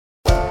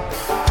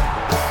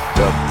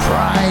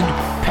pride,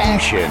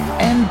 passion,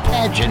 and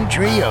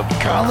pageantry of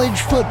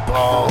college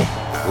football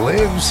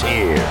lives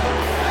here.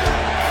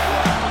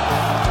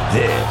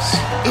 This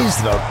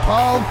is the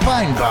Paul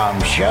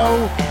Finebaum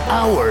Show,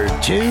 Hour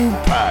 2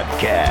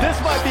 podcast.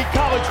 This might be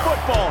college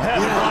football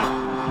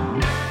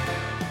heaven.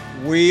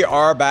 We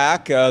are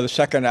back. The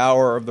second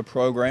hour of the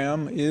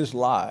program is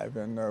live,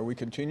 and we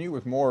continue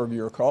with more of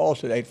your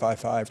calls at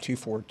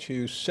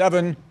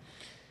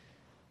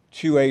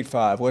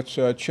 855-242-7285. Let's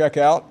check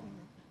out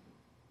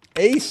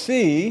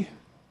AC.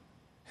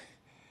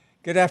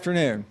 Good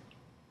afternoon.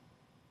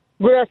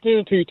 Good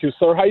afternoon to you too,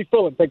 sir. How you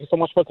feeling? Thank you so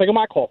much for taking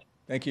my call.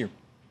 Thank you.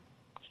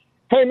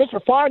 Hey,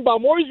 Mr.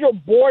 Feinbaum, where's your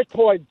boy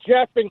toy,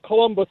 Jeff in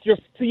Columbus, your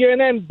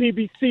CNN,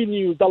 BBC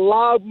News, the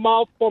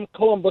loudmouth from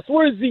Columbus?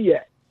 Where is he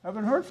at?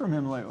 Haven't heard from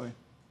him lately.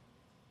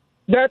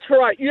 That's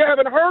right. You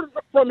haven't heard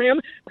from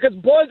him because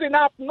Boise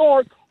up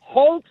north,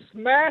 Hulk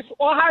smashed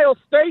Ohio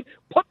State,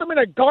 put them in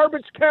a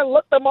garbage can,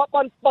 lit them up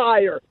on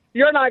fire.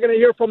 You're not going to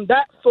hear from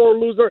that sore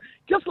loser,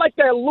 just like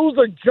that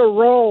loser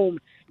Jerome,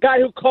 guy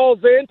who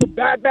calls in to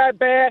bad.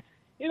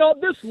 You know,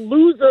 this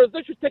loser,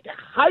 they should take a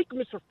hike,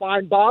 Mr.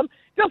 Feinbaum,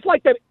 just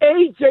like that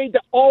AJ,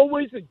 that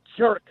always a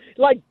jerk,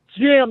 like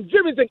Jim.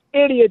 Jim is an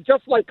idiot,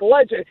 just like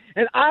Legend.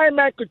 And Iron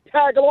Man could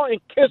tag along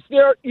and kiss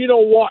there, you know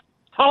what?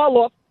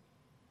 Holla.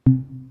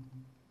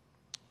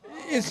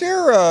 Is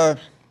there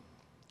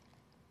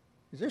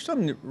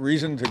some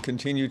reason to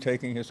continue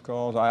taking his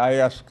calls? I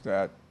ask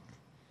that.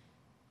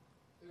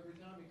 Every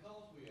time he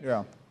calls me.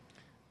 Yeah.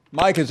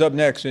 Mike is up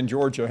next in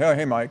Georgia.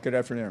 Hey, Mike. Good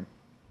afternoon.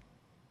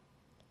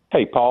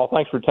 Hey, Paul.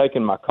 Thanks for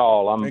taking my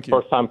call. I'm a Thank you.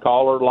 first-time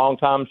caller,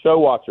 long-time show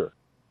watcher.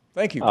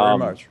 Thank you very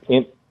much.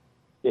 In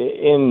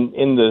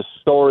the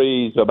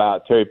stories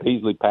about Terry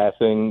Peasley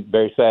passing,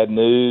 very sad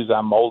news.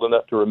 I'm old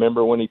enough to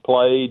remember when he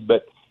played,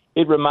 but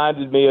it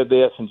reminded me of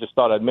this and just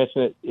thought I'd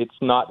mention it. It's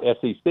not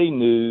SEC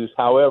news.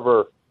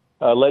 However,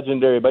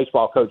 legendary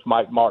baseball coach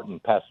Mike Martin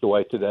passed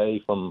away today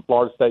from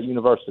Florida State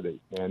University.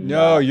 And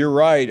No, you're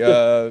right.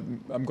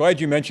 I'm glad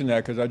you mentioned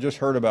that because I just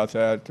heard about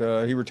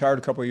that. He retired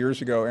a couple of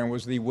years ago and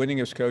was the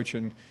winningest coach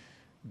in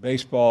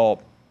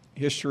baseball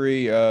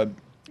history.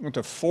 Went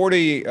to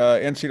 40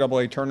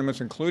 NCAA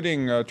tournaments,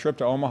 including a trip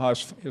to Omaha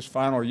his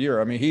final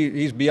year. I mean,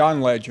 he's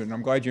beyond legend.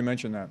 I'm glad you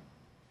mentioned that.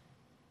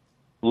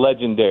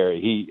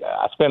 Legendary.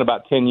 I spent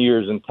about 10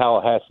 years in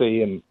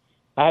Tallahassee, and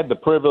I had the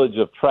privilege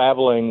of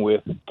traveling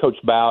with Coach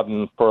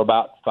Bowden for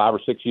about 5 or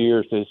 6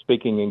 years to his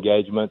speaking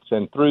engagements,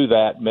 and through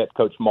that met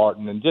Coach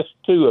Martin, and just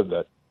two of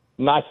the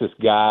nicest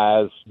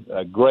guys,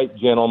 a great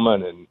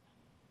gentleman.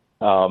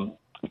 And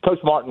Coach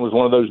Martin was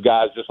one of those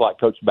guys, just like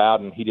Coach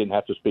Bowden. He didn't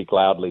have to speak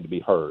loudly to be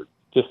heard.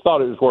 Just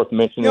thought it was worth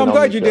mentioning. I'm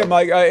glad you did,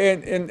 Mike.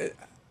 And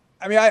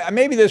I mean,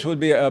 maybe this would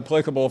be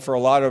applicable for a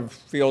lot of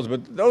fields,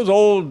 but those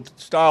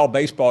old-style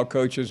baseball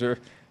coaches are.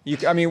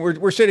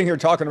 We're sitting here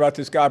talking about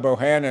this guy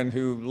Bohannon,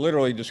 who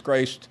literally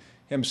disgraced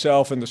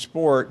himself in the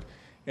sport,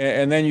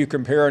 and then you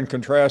compare and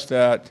contrast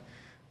that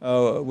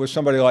with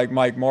somebody like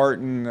Mike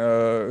Martin,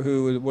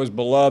 who was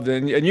beloved.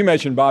 And you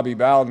mentioned Bobby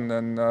Bowden,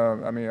 and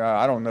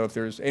I don't know if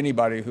there's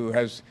anybody who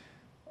has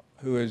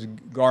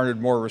garnered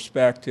more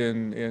respect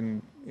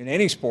in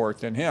any sport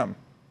than him.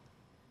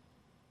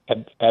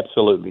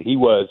 Absolutely. He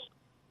was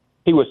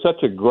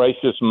such a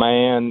gracious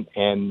man,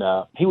 and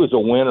he was a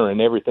winner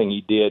in everything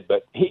he did,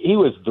 but he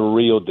was the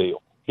real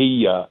deal.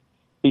 He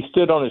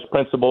stood on his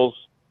principles,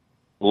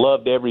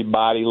 loved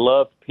everybody,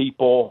 loved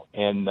people,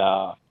 and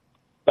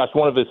that's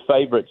one of his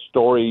favorite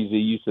stories he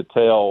used to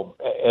tell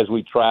as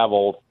we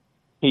traveled.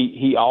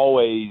 He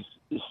always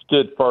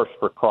stood first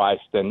for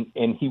Christ, and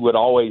he would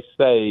always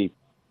say,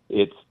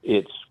 it's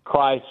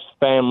Christ,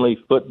 family,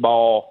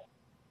 football.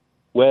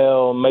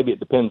 Well, maybe it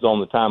depends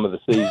on the time of the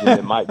season.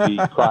 It might be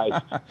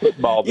Christ,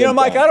 football. You know,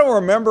 Mike, I don't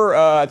remember.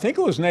 I think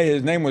his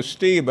name was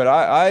Steve, but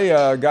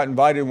I got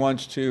invited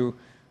once to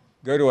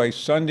go to a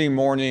Sunday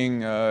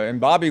morning,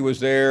 and Bobby was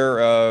there.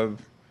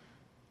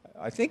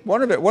 I think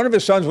one of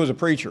his sons was a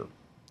preacher,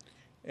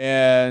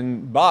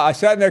 and I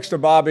sat next to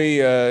Bobby,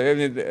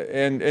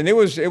 and it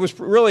was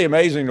really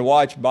amazing to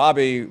watch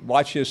Bobby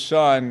watch his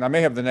son. I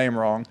may have the name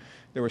wrong.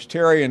 There was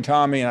Terry and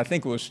Tommy, and I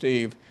think it was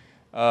Steve.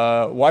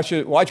 Watch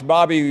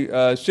Bobby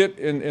sit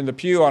in the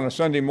pew on a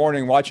Sunday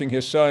morning watching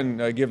his son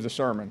give the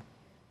sermon.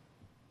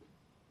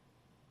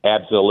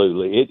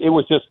 Absolutely. It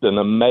was just an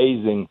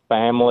amazing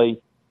family.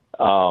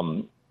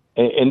 And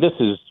this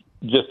is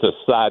just a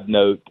side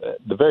note.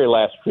 The very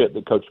last trip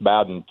that Coach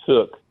Bowden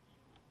took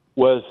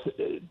was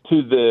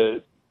to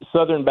the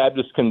Southern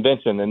Baptist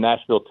Convention in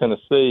Nashville,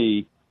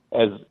 Tennessee.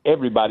 As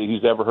everybody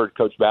who's ever heard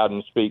Coach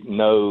Bowden speak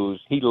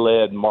knows, he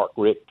led Mark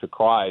Richt to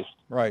Christ.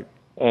 Right.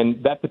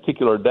 And that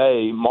particular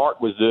day,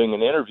 Mark was doing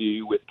an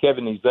interview with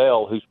Kevin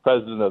Ezell, who's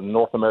president of the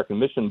North American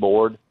Mission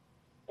Board,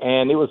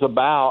 and it was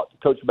about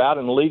Coach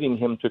Bowden leading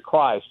him to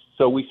Christ.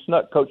 So we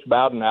snuck Coach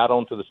Bowden out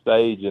onto the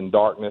stage in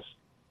darkness,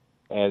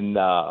 and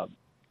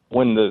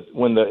when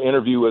the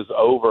interview was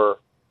over,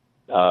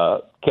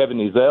 Kevin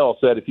Ezell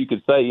said, if you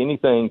could say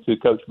anything to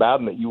Coach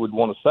Bowden that you would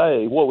want to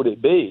say, what would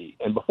it be?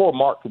 And before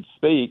Mark could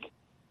speak,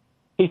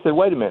 He said,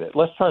 wait a minute,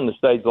 let's turn the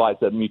stage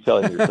lights up and you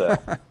tell him yourself.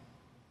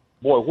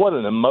 Boy, what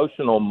an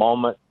emotional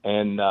moment.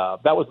 And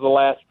that was the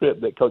last trip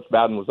that Coach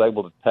Bowden was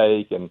able to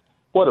take. And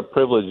what a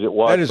privilege it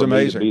was That is for me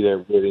amazing. to be there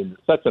with him.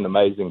 Such an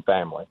amazing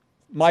family.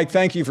 Mike,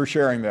 thank you for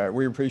sharing that.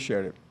 We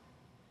appreciate it.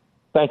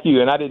 Thank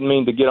you. And I didn't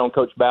mean to get on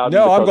Coach Bowden.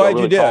 No, I'm because I glad you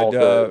really did. called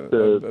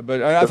to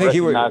But I think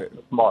he would.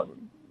 recognize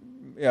Martin.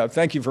 Yeah,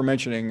 thank you for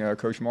mentioning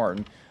Coach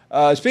Martin.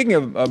 Speaking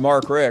of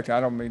Mark Richt,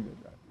 I don't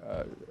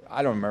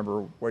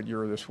remember what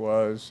year this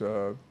was,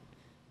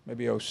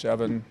 maybe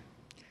 07.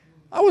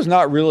 I was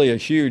not really a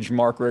huge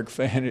Mark Richt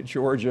fan at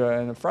Georgia,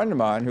 and a friend of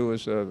mine who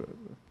was a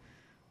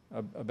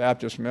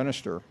Baptist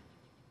minister,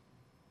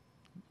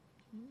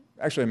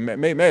 actually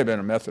may have been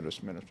a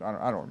Methodist minister,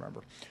 I don't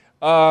remember.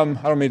 I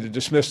don't mean to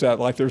dismiss that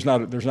like there's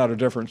not a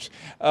difference,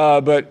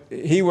 but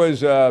he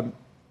was.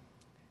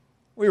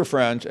 We were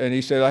friends, and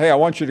he said, "Hey, I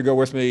want you to go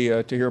with me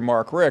to hear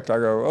Mark Richt." I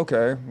go,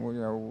 "Okay.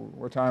 Well,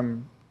 what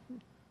time?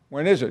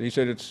 When is it?" He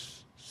said,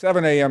 "It's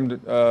 7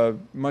 a.m.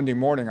 Monday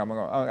morning."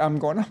 I'm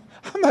going.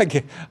 I'm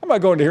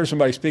not going to hear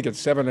somebody speak at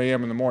 7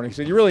 a.m. in the morning. He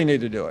said, "You really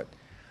need to do it."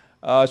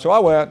 So I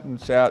went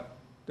and sat.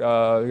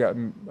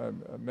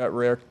 Met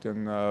Richt,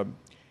 and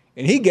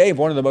he gave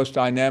one of the most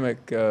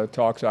dynamic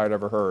talks I'd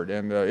ever heard,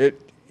 and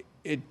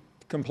it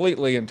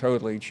completely and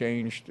totally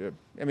changed.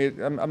 I mean,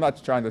 I'm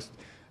not trying to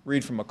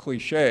read from a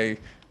cliche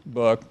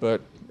book,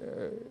 but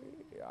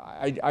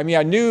I mean,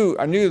 I knew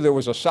there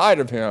was a side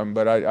of him,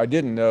 but I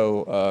didn't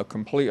know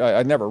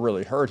I never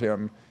really heard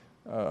him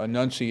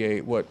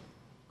enunciate what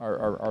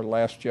our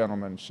last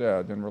gentleman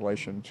said in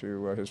relation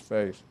to his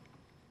faith.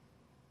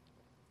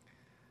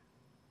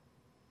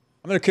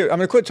 I'm going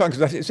to quit talking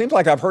because it seems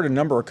like I've heard a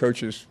number of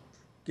coaches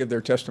give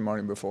their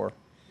testimony before.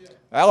 Yeah.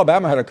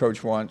 Alabama had a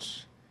coach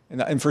once,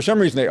 and for some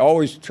reason they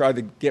always tried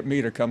to get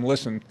me to come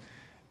listen.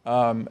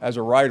 As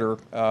a writer,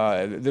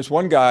 this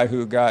one guy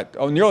who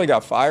nearly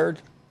got fired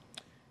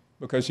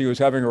because he was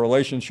having a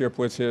relationship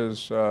with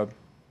his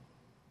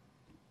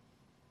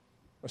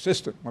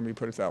assistant, let me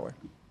put it that way.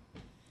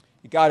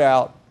 He got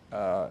out,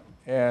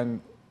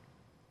 and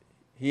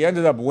he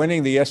ended up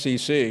winning the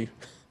SEC.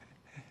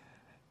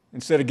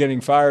 Instead of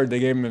getting fired, they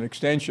gave him an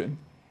extension.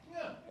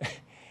 Yeah.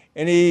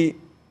 And he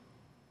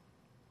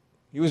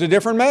was a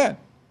different man.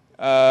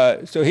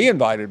 So he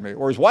invited me,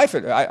 or his wife.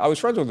 I was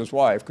friends with his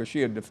wife because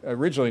she had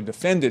originally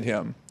defended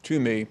him to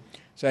me,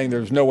 saying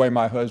there's no way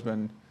my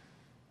husband,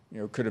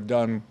 could have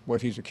done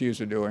what he's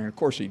accused of doing. Of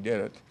course he did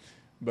it,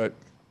 but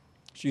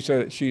she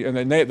said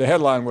and the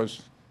headline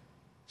was,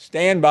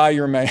 "Stand by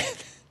your man."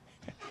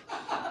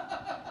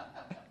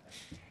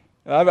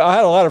 I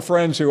had a lot of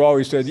friends who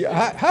always said,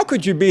 how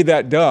could you be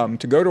that dumb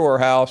to go to her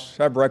house,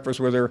 have breakfast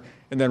with her,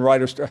 and then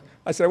write a story?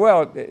 I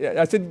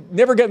said,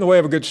 never get in the way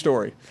of a good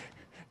story.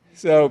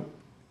 So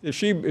if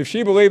she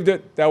believed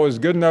it, that was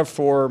good enough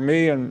for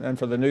me and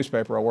for the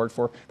newspaper I worked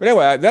for. But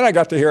anyway, then I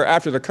got to hear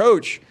after the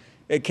coach,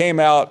 it came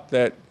out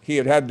that he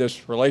had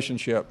this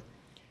relationship.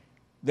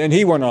 Then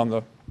he went on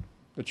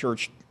the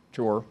church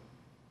tour.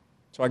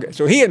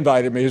 So he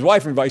invited me. His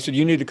wife invited, said,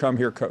 "You need to come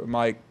here,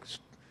 Mike."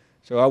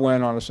 So I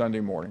went on a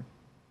Sunday morning.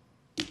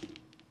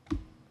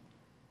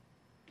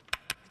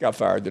 Got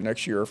fired the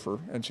next year for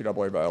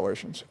NCAA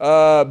violations.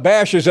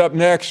 Bash is up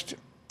next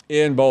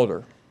in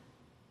Boulder.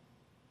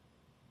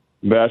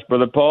 Bash,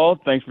 Brother Paul,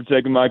 thanks for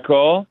taking my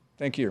call.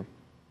 Thank you.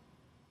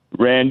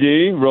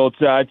 Randy, roll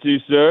tide to you,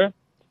 sir.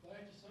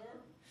 Thank you,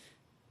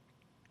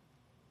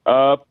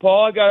 sir.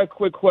 Paul, I got a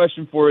quick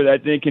question for you that I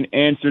think can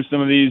answer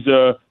some of these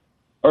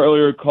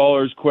earlier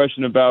callers'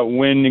 question about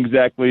when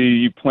exactly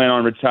you plan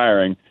on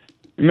retiring.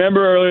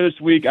 Remember earlier this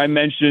week I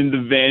mentioned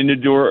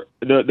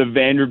the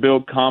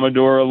Vanderbilt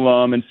Commodore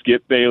alum and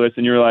Skip Bayless,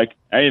 and you were like,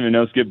 I didn't even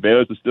know Skip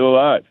Bayless was still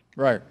alive.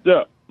 Right.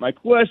 So my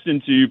question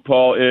to you,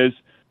 Paul, is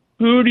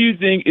who do you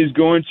think is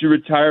going to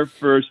retire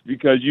first,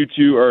 because you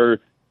two are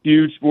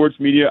huge sports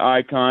media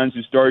icons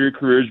who started your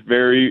careers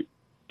very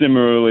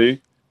similarly?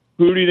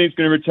 Who do you think is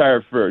going to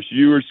retire first,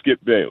 you or Skip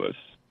Bayless?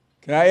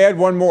 Can I add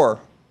one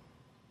more?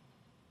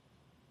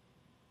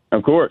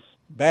 Of course.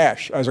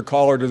 Bash as a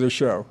caller to the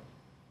show.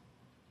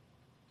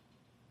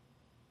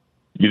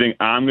 You think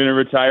I'm going to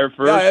retire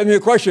first? Yeah, I mean, the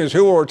question is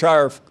who will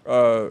retire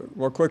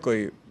more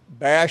quickly,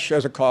 Bash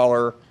as a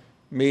caller,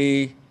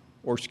 me,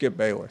 or Skip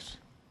Bayless?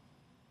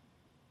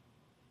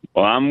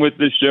 Well, I'm with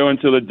this show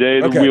until the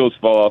day the wheels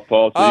fall off,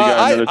 Paul, so you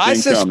got another thing I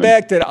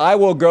suspect that I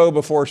will go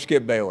before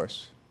Skip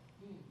Bayless.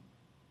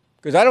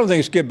 Because I don't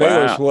think Skip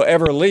Bayless will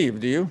ever leave,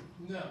 do you?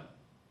 No.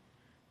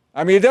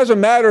 I mean, it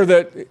doesn't matter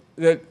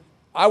that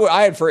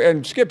I had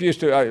and Skip used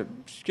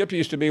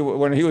to be,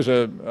 when he was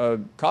a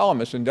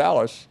columnist in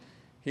Dallas,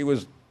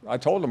 I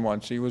told him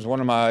once, he was one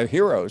of my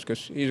heroes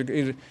because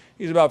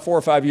he's about 4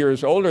 or 5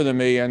 years older than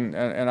me, and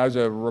as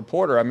a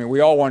reporter, I mean, we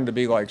all wanted to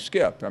be like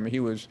Skip. I mean, he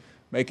was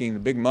making the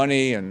big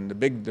money and the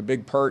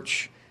big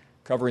perch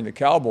covering the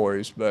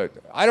Cowboys, but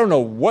I don't know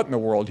what in the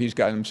world he's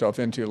gotten himself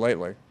into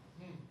lately.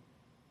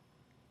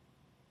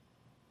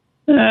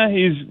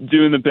 He's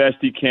doing the best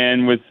he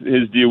can with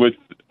his deal with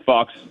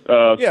Fox.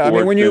 Yeah, I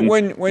mean, when you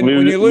Sports when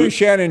you lose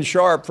Shannon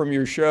Sharp from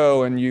your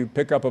show and you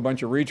pick up a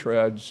bunch of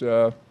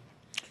retreads,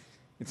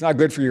 it's not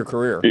good for your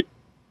career.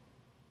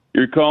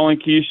 You're calling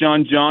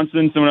Keyshawn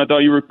Johnson, someone I thought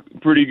you were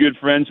pretty good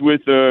friends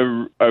with,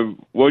 what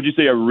would you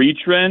say, a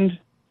retrend?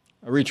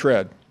 A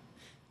retread.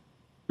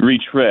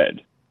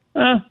 Retread.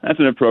 That's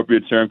an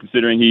appropriate term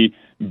considering he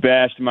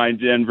bashed my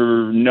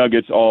Denver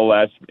Nuggets all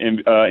last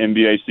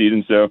NBA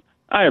season, so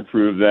I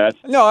approve that.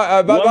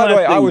 No, by the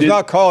way, I was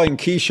not calling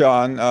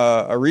Keyshawn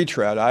a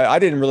retread. I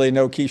didn't really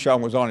know Keyshawn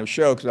was on his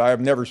show because I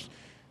have never.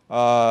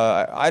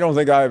 I don't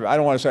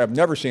want to say I've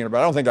never seen it, but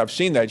I don't think I've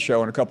seen that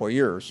show in a couple of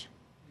years.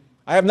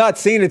 I have not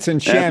seen it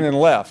since Shannon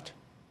left.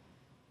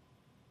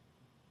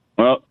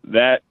 Well,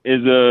 that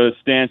is a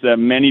stance that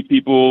many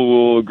people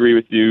will agree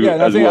with you.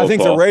 Yeah, as I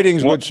think Paul. the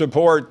ratings would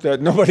support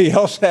that nobody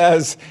else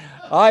has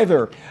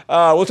either.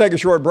 We'll take a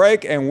short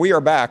break, and we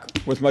are back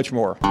with much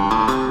more.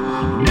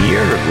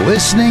 You're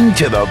listening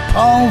to the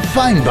Paul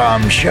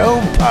Feinbaum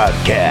Show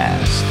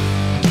podcast.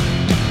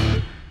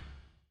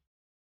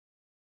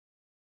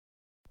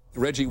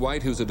 Reggie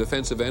White, who's a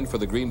defensive end for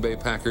the Green Bay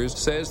Packers,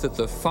 says that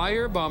the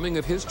firebombing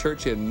of his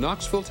church in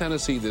Knoxville,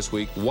 Tennessee this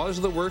week was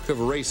the work of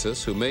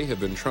racists who may have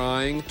been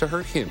trying to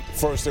hurt him.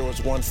 First there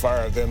was one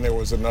fire, then there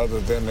was another,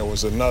 then there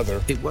was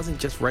another. It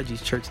wasn't just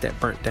Reggie's church that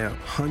burnt down.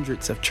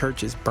 Hundreds of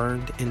churches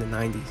burned in the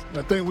 90s.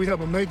 I think we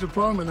have a major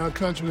problem in our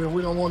country that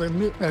we don't want to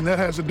admit, and that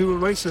has to do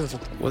with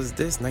racism. Was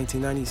this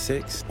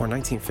 1996 or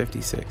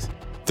 1956?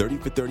 30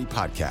 for 30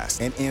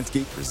 podcast and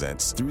Anscape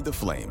presents Through the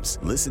Flames.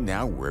 Listen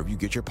now wherever you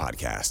get your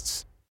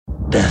podcasts.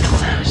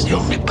 Death is the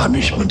only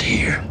punishment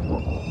here.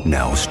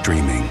 Now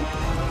streaming,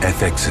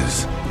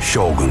 FX's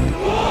Shogun.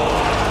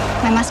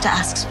 My master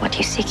asks what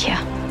you seek here.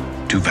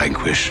 To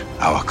vanquish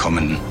our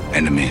common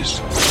enemies.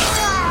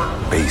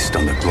 Based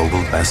on the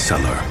global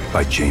bestseller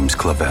by James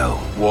Clavell.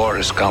 War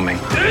is coming.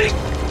 The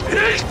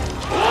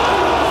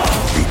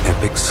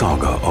epic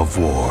saga of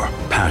war,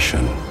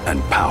 passion,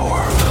 and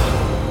power.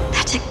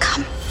 Let it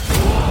come.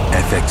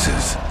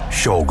 FX's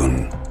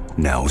Shogun.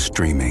 Now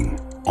streaming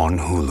on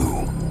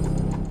Hulu.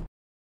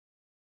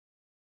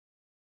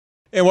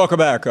 And welcome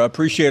back. I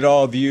appreciate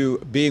all of you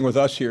being with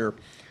us here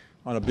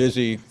on a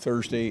busy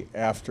Thursday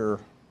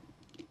afternoon.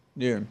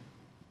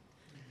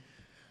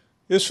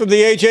 This is from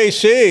the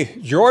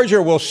AJC.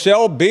 Georgia will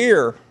sell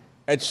beer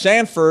at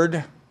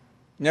Sanford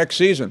next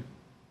season.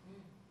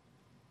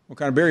 What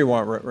kind of beer you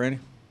want, Randy?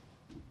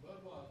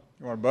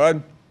 You want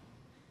Bud?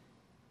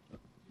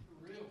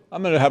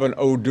 I'm going to have an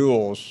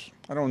O'Doul's.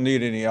 I don't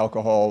need any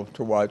alcohol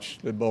to watch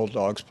the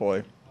Bulldogs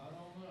play.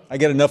 I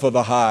get enough of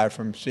the high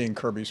from seeing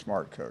Kirby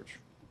Smart coach.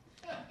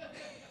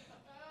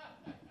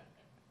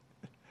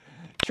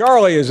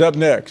 Charlie is up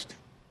next.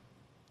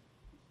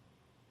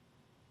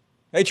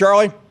 Hey,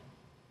 Charlie.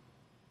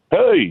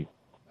 Hey.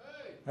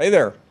 Hey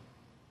there.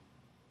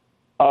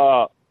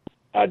 I'd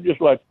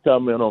just like to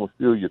comment on a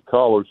few of your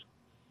callers.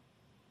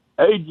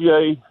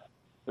 AJ,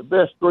 the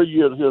best 3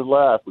 years of his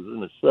life was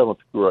in the 7th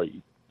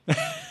grade.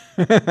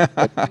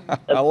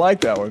 I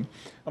like that one.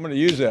 I'm going to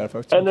use that if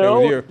I'm and the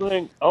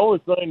only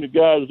thing the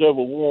guy's ever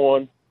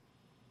won,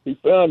 he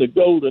found a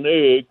golden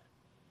egg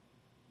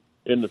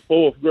in the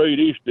 4th grade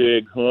Easter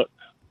egg hunt,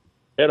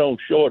 had on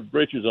short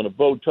breeches and a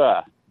bow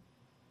tie.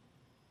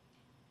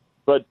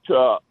 But,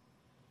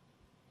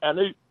 and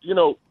he,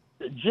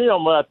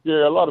 Jim out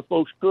there, a lot of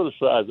folks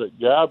criticize that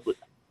guy, but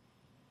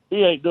he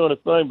ain't doing a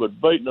thing but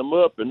baiting them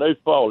up, and they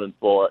falling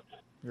for it.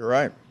 You're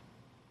right.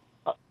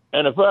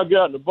 And if I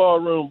got in the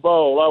barroom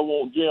ball, I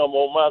want Jim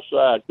on my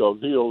side because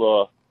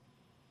he'll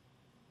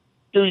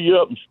chew you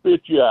up and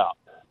spit you out.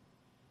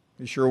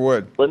 He sure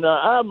would. But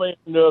now I mean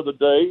the other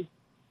day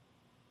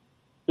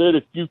that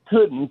if you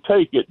couldn't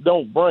take it,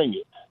 don't bring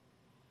it.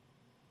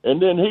 And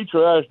then he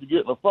tries to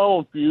get in a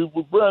phone feud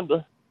with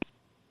Brenda,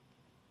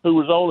 who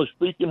was only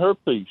speaking her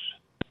piece.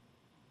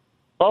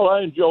 Paul,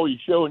 I enjoy your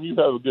show, and you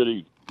have a good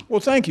evening. Well,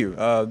 thank you.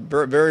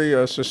 Very,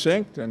 very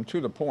succinct and to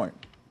the point.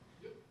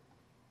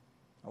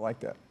 I like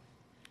that.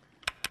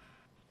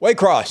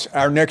 Waycross,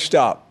 our next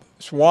stop.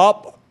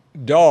 Swamp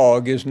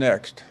Dog is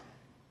next.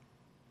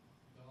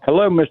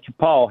 Hello, Mr.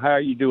 Paul. How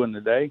are you doing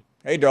today?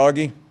 Hey,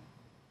 Doggy.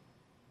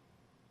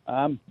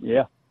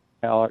 Yeah,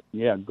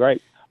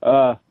 great.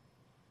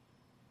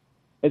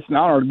 It's an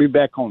honor to be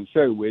back on the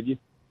show with you.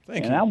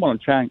 Thank you. And I want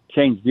to try and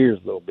change gears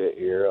a little bit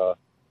here.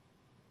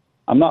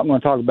 I'm not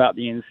going to talk about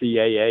the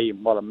NCAA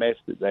and what a mess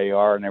that they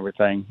are and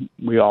everything.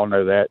 We all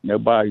know that.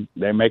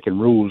 They're making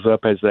rules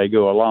up as they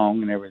go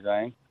along and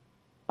everything.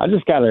 I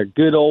just got a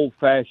good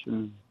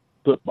old-fashioned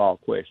football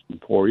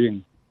question for you,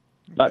 and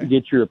I'd like to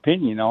get your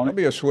opinion on it. That'll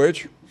be a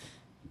switch.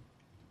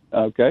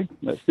 Okay,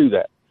 let's do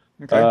that.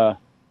 Okay.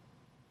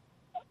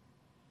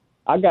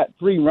 I got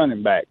 3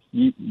 running backs.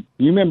 You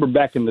remember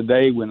back in the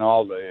day when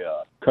all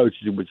the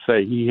coaches would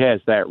say he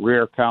has that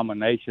rare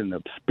combination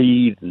of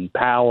speed and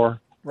power?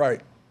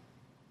 Right.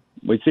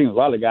 We've seen a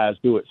lot of guys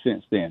do it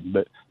since then.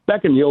 But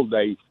back in the old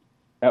days,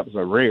 that was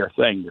a rare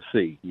thing to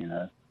see,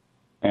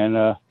 And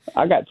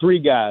I got 3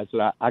 guys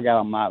that I got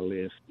on my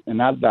list,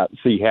 and I'd like to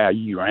see how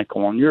you rank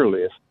on your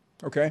list.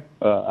 Okay.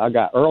 I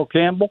got Earl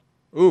Campbell,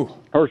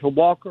 Herschel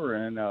Walker,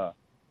 and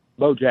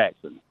Bo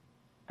Jackson.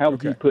 How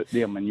would you put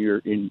them in your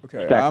Okay,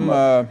 stack 'em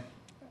up?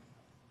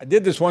 I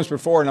did this once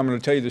before, and I'm going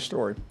to tell you the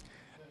story.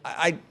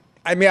 I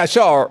mean, I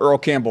saw Earl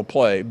Campbell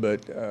play,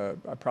 but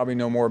I probably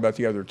know more about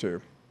the other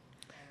two.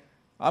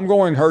 I'm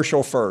going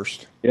Herschel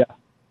first. Yeah.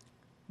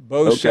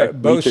 Bo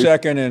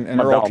second, and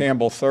My Earl dog.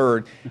 Campbell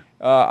third.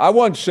 I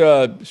once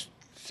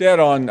said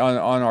on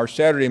our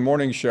Saturday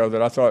morning show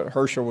that I thought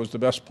Herschel was the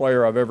best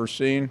player I've ever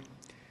seen.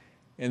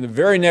 And the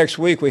very next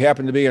week, we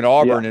happened to be in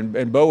Auburn,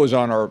 and Bo was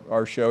on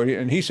our show.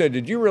 And he said,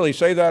 "Did you really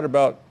say that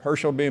about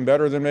Herschel being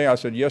better than me?" I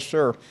said, "Yes,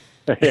 sir."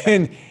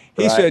 And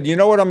he said, "You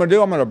know what I'm going to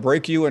do? I'm going to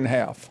break you in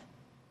half."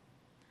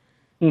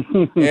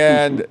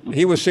 And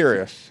he was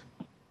serious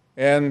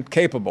and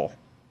capable.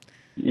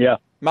 Yeah.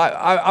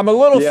 I'm a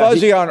little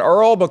fuzzy on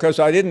Earl because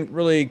I didn't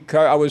really.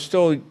 I was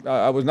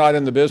not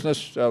in the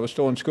business. I was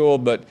still in school,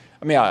 but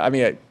I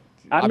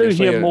knew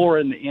him more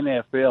in the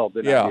NFL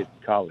than I did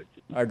in college.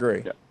 I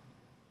agree. Yeah.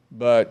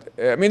 But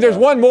I mean, there's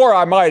one more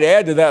I might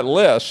add to that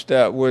list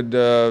that would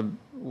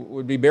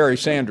be Barry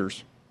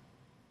Sanders.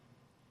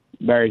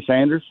 Barry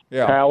Sanders,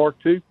 yeah, power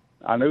too.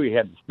 I knew he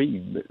had the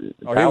speed.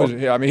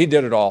 But he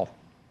did it all.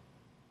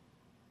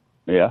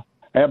 Yeah.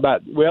 How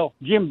about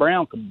Jim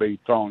Brown could be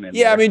thrown in.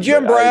 Yeah, I mean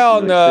Jim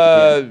Brown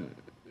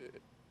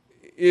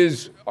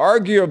is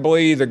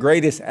arguably the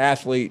greatest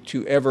athlete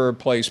to ever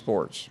play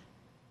sports.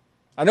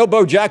 I know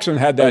Bo Jackson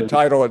had that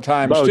title at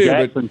times too,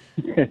 Jackson.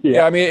 but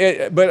yeah, I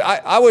mean,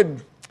 I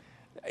would.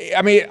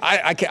 I mean,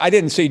 I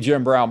didn't see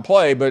Jim Brown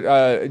play,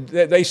 but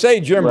they say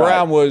Jim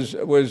Brown was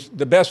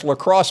the best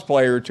lacrosse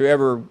player to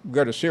ever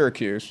go to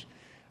Syracuse.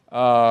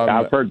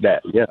 I've heard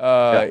that.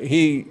 Yeah.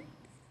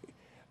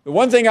 The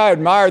one thing I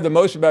admire the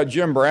most about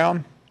Jim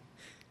Brown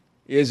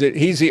is that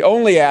he's the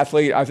only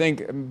athlete, I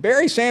think,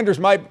 Barry Sanders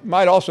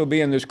might also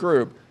be in this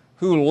group,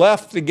 who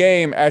left the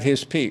game at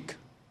his peak.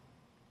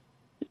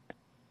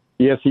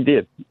 Yes, he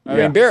did. I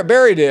mean,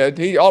 Barry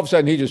did. All of a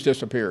sudden, he just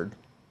disappeared.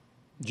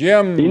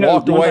 Jim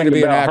walked away to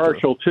be an actor.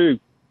 Herschel too.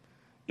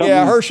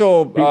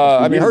 Herschel.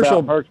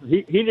 Herschel.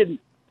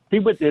 He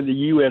went to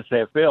the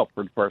USFL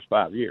for the first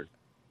 5 years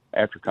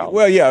after college.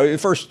 Well, yeah, the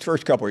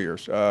first couple of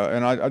years,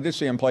 and I did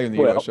see him play in the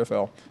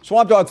USFL.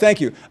 Swamp Dog,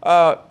 thank you.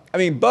 I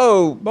mean,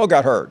 Bo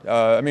got hurt.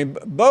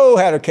 Bo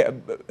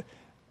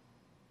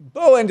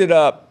ended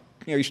up.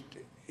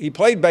 He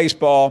played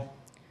baseball,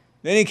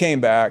 then he came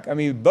back. I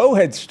mean, Bo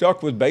had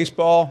stuck with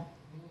baseball.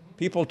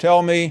 People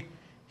tell me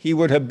he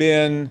would have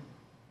been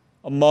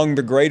among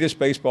the greatest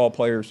baseball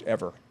players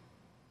ever.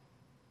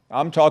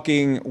 I'm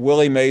talking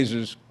Willie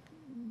Mays'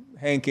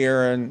 Hank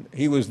Aaron.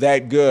 He was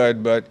that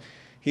good, but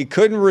he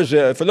couldn't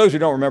resist. For those who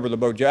don't remember the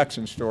Bo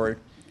Jackson story,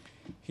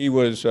 he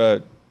was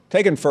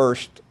taken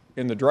first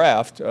in the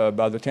draft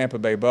by the Tampa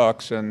Bay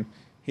Bucks, and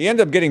he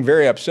ended up getting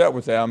very upset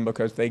with them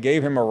because they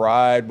gave him a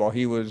ride while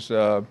he was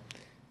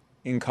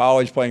in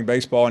college playing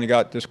baseball, and he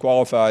got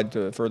disqualified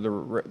for the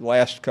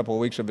last couple of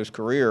weeks of his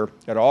career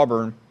at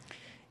Auburn.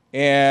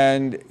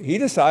 And he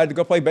decided to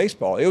go play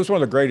baseball. It was one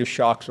of the greatest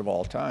shocks of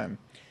all time.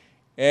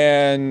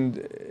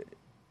 And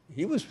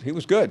he was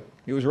good.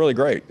 He was really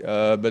great.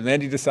 But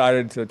then he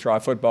decided to try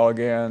football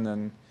again,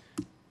 and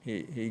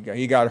he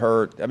got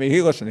hurt. I mean,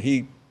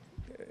 he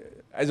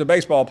as a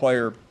baseball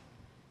player,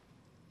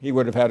 he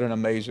would have had an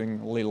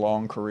amazingly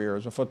long career.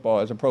 As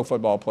a pro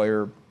football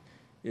player,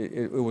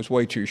 it was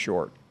way too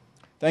short.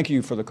 Thank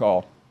you for the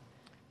call.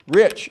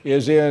 Rich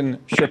is in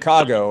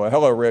Chicago.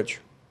 Hello, Rich.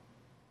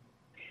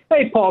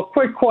 Hey, Paul,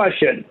 quick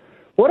question.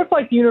 What if,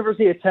 the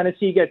University of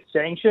Tennessee gets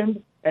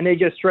sanctioned and they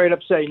just straight up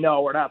say,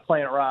 no, we're not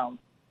playing around?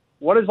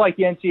 What is, the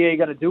NCAA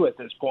going to do at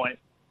this point?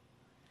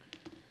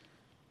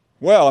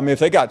 Well, I mean, if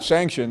they got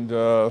sanctioned,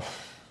 and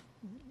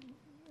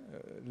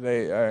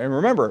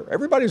remember,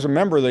 everybody's a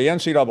member of the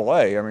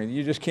NCAA. I mean,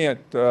 you just can't,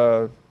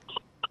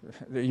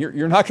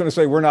 you're not going to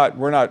say we're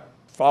not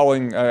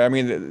following. I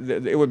mean,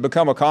 it would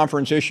become a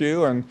conference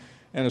issue and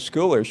a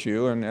school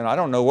issue, and I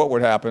don't know what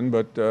would happen,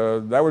 but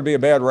that would be a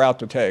bad route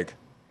to take.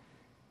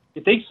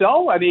 You think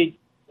so? I mean,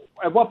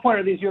 at what point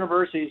are these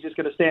universities just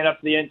going to stand up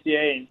to the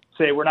NCAA and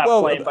say we're not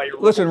playing by your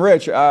rules? Listen,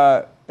 Rich,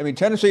 I mean,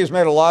 Tennessee has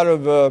made a lot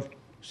of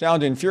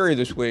sound and fury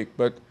this week,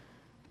 but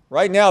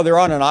right now they're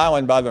on an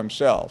island by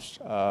themselves.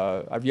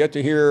 I've yet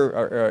to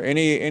hear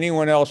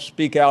anyone else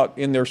speak out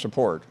in their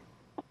support.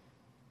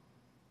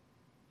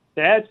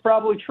 That's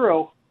probably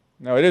true.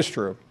 No, it is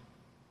true.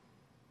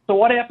 So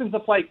what happens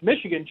if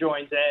Michigan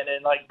joins in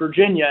and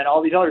Virginia and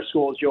all these other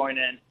schools join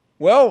in?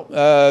 Well,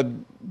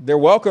 they're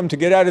welcome to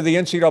get out of the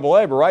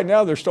NCAA, but right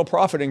now they're still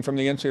profiting from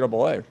the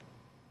NCAA.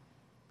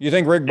 You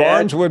think Rick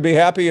Barnes would be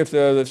happy if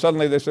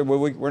suddenly they said, well,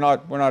 we're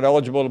not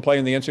eligible to play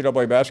in the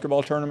NCAA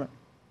basketball tournament?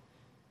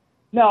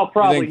 No,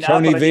 probably you think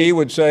not. Tony V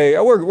would say,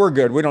 oh, we're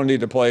good. We don't need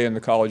to play in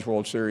the College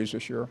World Series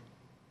this year.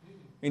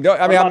 I'm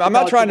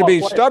not trying to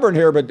be stubborn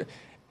here, but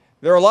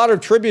there are a lot of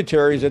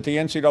tributaries that the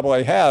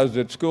NCAA has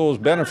that schools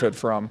benefit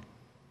from.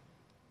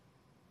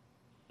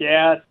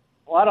 Yeah,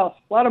 a lot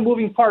of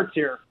moving parts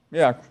here.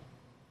 Yeah,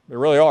 They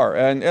really are.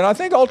 And I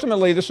think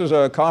ultimately this is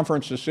a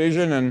conference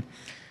decision. And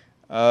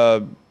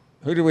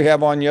who did we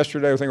have on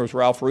yesterday? I think it was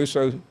Ralph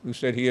Russo, who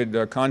said he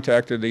had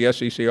contacted the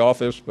SEC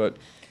office, but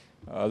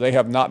they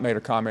have not made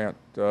a comment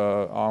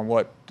on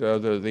what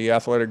the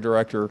athletic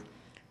director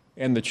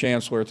and the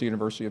chancellor at the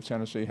University of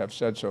Tennessee have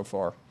said so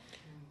far.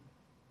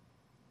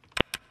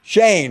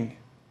 Shane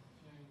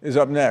is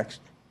up next.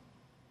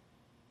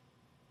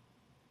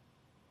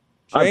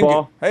 Shane, Hi,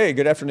 Paul. Hey,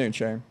 good afternoon,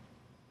 Shane.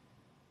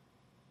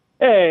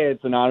 Hey,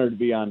 it's an honor to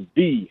be on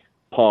the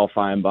Paul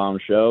Feinbaum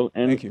Show.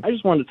 And Thank you. I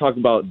just wanted to talk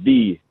about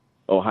the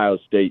Ohio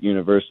State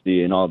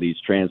University and all these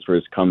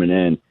transfers coming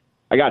in.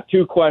 I got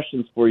 2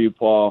 questions for you,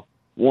 Paul.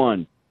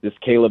 One, this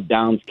Caleb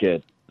Downs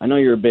kid. I know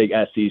you're a big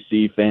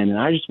SEC fan, and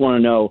I just want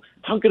to know,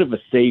 how good of a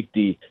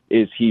safety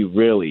is he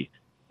really?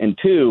 And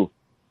 2,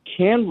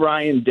 can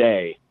Ryan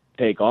Day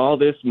take all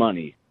this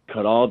money,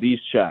 cut all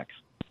these checks,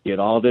 get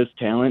all this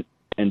talent,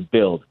 and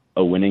build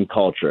a winning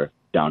culture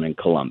down in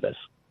Columbus?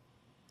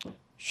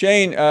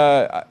 Shane,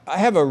 I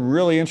have a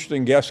really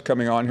interesting guest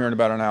coming on here in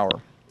about an hour.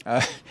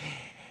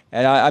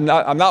 And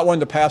I'm not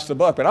one to pass the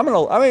buck, but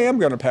I am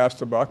going to pass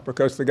the buck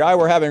because the guy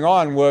we're having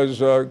on was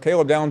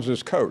Caleb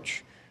Downs'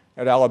 coach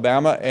at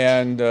Alabama,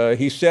 and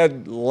he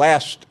said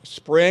last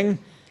spring,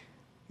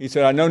 he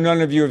said, I know none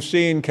of you have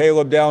seen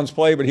Caleb Downs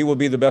play, but he will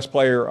be the best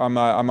player on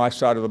my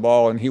side of the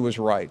ball, and he was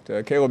right.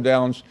 Caleb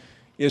Downs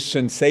is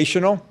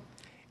sensational,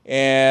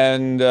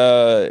 and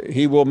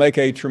he will make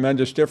a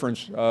tremendous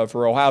difference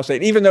for Ohio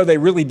State, even though they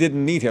really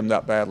didn't need him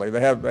that badly.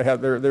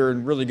 They're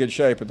in really good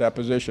shape at that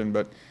position,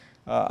 but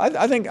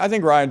I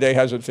think Ryan Day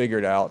has it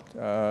figured out.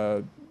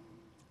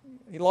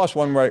 He lost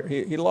one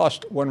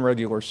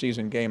regular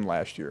season game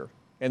last year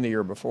and the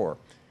year before.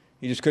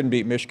 He just couldn't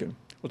beat Michigan.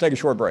 We'll take a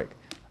short break.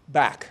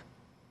 Back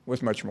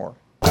with much more.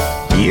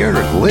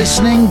 You're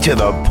listening to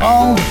the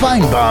Paul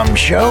Feinbaum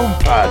Show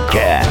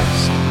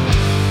podcast.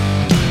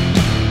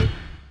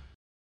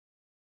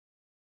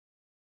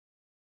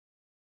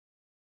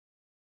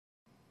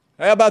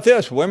 How about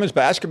this? Women's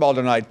basketball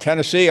tonight.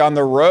 Tennessee on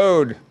the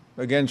road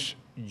against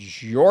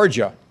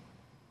Georgia.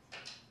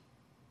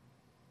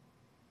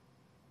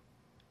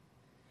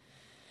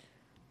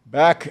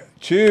 Back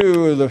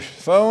to the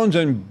phones,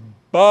 and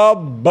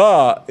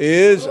Bubba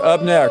is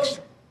up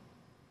next.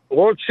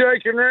 What's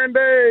shaking,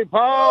 Randy?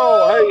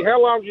 Paul, hey, how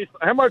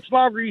much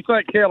longer do you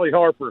think Kelly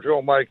Harper's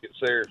going to make it?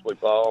 Seriously,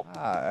 Paul.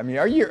 I mean,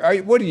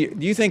 do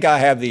you think I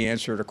have the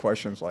answer to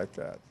questions like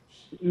that?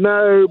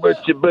 No,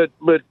 but you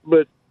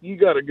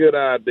got a good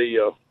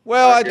idea.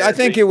 Well, I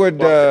think it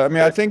would. I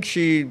think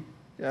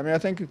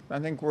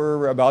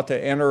we're about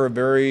to enter a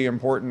very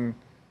important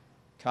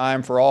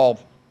time for all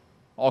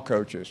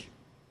coaches.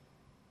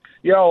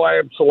 Yo,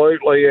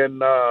 absolutely. And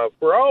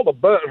for all the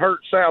butthurt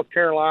South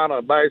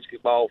Carolina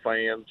basketball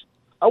fans,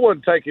 I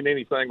wasn't taking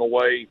anything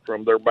away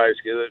from their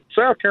basketball.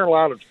 South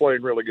Carolina's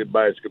playing really good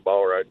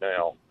basketball right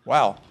now.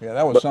 Wow, yeah,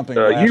 that was something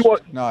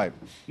last night.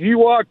 You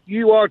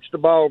watched the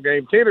ball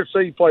game.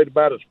 Tennessee played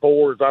about as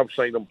poor as I've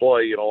seen them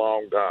play in a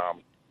long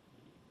time.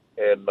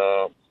 And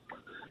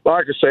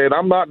like I said,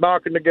 I'm not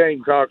knocking the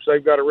Gamecocks.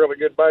 They've got a really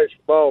good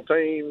basketball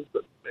team,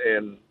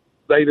 and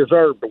they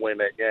deserve to win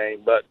that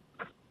game. But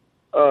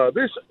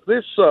this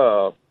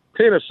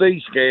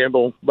Tennessee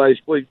scandal,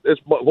 basically, is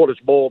what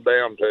it's boiled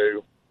down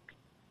to.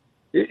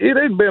 It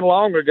hadn't been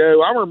long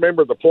ago. I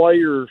remember the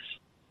players,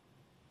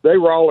 they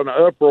were all in an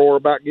uproar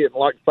about getting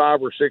like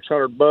 $500 or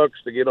 $600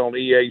 to get on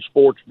EA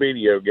Sports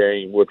video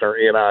game with their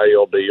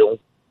NIL deal,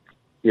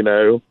 you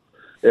know,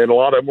 and a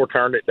lot of them were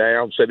turning it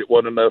down, said it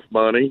wasn't enough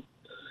money.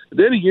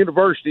 Then the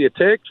University of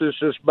Texas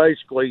just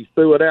basically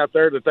threw it out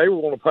there that they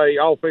were going to pay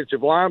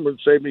offensive linemen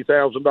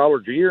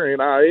 $70,000 a year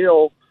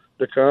NIL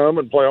to come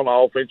and play on the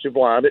offensive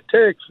line at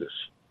Texas.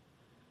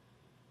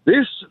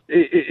 This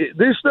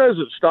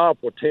doesn't stop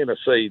with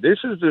Tennessee. This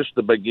is just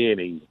the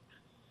beginning.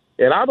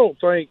 And I don't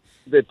think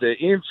that the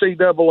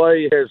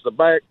NCAA has the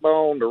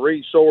backbone, the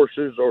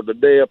resources, or the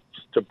depth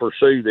to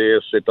pursue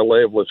this at the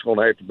level it's going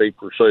to have to be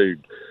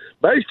pursued.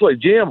 Basically,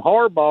 Jim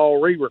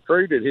Harbaugh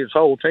re-recruited his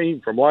whole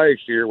team from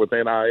last year with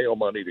NIL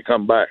money to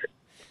come back.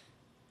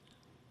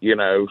 You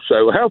know,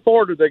 so how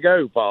far did they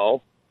go,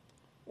 Paul?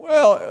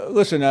 Well,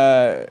 listen,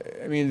 I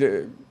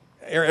mean,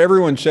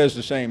 everyone says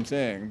the same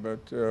thing,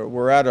 but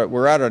we're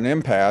at an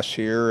impasse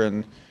here,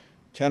 and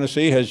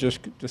Tennessee has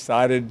just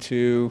decided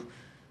to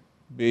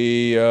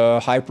be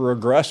hyper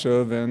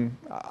aggressive, and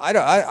I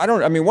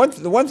don't. I mean,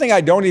 the one thing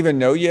I don't even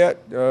know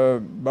yet,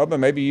 Bubba,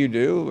 maybe you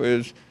do,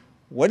 is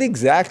what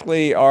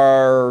exactly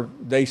are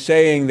they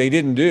saying they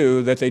didn't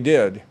do that they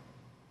did?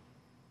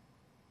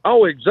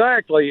 Oh,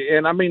 exactly,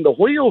 and I mean the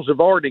wheels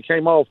have already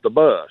came off the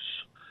bus.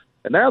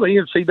 And now the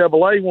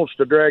NCAA wants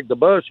to drag the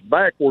bus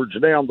backwards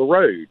down the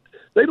road.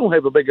 They don't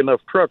have a big enough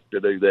truck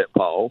to do that,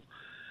 Paul.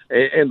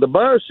 And the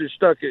bus is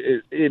stuck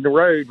in the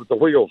road with the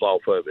wheels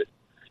off of it.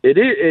 At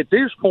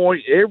this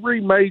point, every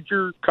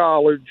major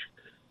college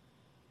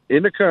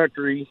in the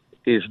country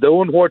is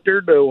doing what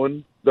they're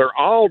doing. They're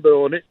all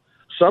doing it.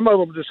 Some of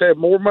them just have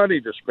more money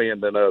to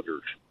spend than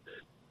others.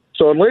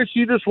 So unless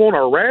you just want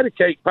to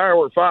eradicate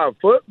Power 5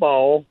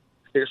 football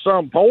at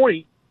some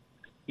point,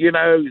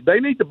 they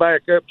need to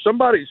back up.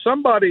 Somebody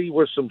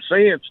with some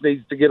sense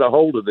needs to get a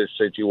hold of this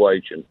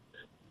situation.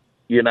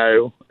 And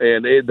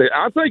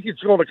I think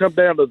it's going to come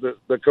down to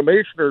the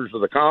commissioners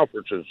of the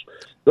conferences.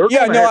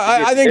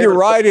 I think you're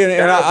right,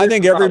 and I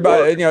think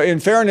everybody, in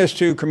fairness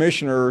to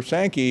Commissioner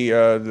Sankey,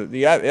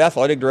 the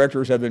athletic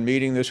directors have been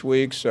meeting this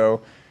week,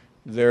 so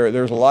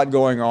there's a lot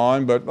going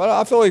on. But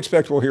I fully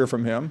expect we'll hear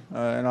from him,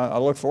 and I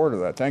look forward to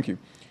that. Thank you.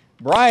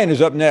 Brian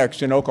is up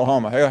next in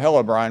Oklahoma. Hey,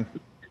 hello, Brian.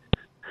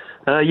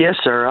 Yes,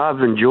 sir.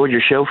 I've enjoyed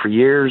your show for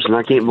years, and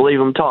I can't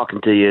believe I'm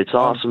talking to you. It's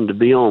awesome to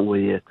be on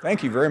with you.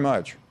 Thank you very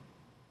much.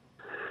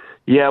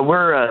 Yeah,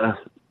 we're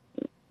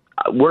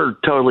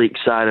totally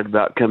excited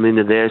about coming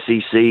to the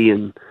SEC,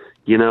 and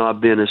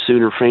I've been a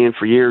Sooner fan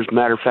for years.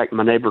 Matter of fact,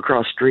 my neighbor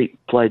across the street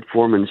played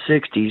for him in the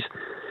 '60s,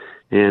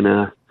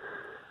 and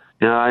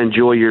I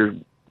enjoy your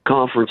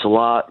conference a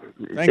lot.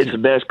 It's the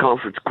best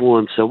conference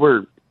going, so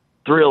we're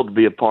thrilled to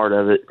be a part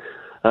of it.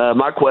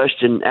 My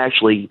question,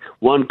 actually,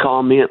 one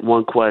comment,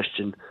 one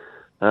question.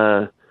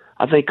 I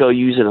think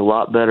OU's in a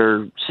lot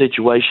better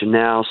situation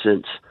now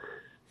since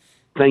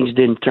things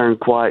didn't turn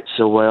quite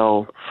so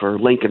well for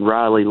Lincoln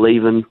Riley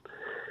leaving.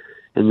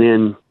 And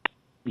then,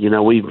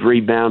 we've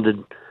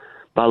rebounded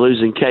by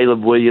losing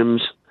Caleb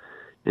Williams,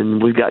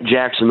 and we've got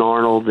Jackson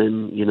Arnold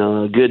and,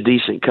 a good,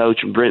 decent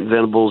coach, and Brent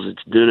Venables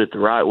that's doing it the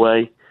right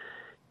way.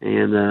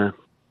 And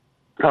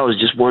I was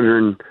just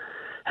wondering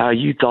how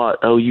you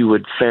thought OU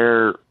would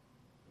fare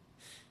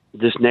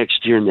this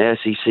next year in the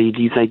SEC.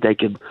 Do you think they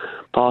could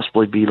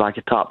possibly be like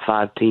a top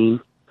 5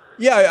 team?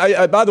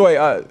 Yeah, by the way,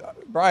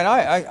 Brian,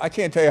 I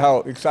can't tell you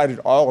how excited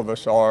all of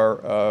us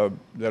are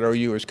that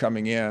OU is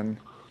coming in.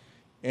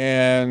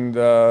 And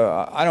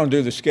I don't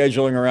do the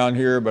scheduling around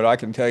here, but I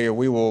can tell you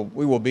we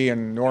will be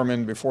in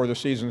Norman before the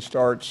season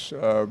starts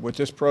with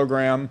this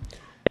program,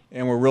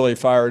 and we're really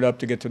fired up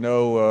to get to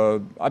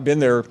know. I've been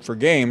there for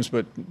games,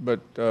 but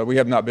we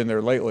have not been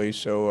there lately,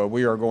 so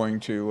we are going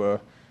to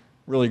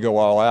really go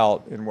all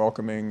out in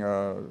welcoming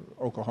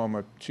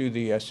Oklahoma to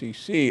the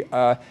SEC.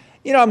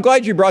 I'm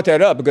glad you brought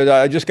that up because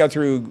I just got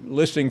through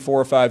listing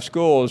 4 or 5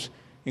 schools,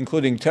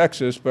 including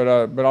Texas, but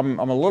I'm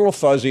a little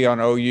fuzzy on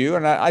OU,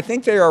 and I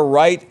think they are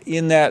right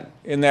in that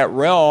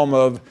realm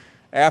of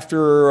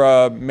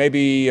after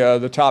maybe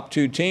the top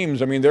 2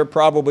 teams. I mean, they're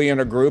probably in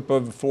a group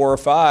of 4 or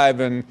 5,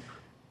 and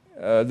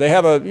they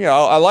have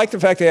I like the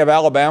fact they have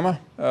Alabama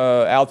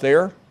out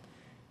there,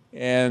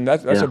 and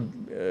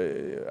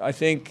I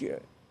think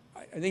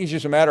it's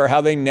just a matter of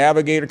how they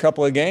navigate a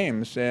couple of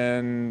games,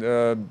 and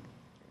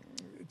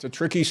it's a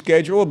tricky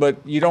schedule, but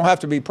you don't have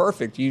to be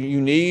perfect.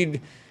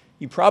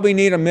 You probably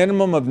need a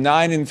minimum of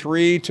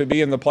 9-3 to be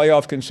in the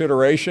playoff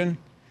consideration,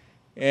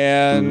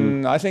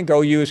 and I think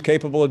OU is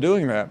capable of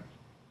doing that.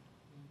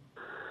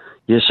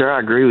 Yes, sir, I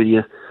agree with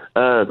you.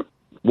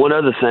 One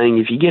other thing,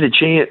 if you get a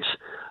chance,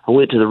 I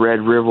went to the Red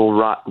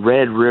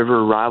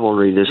River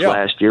rivalry this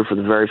last year for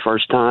the very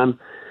first time.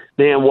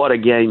 Man, what a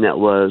game that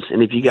was!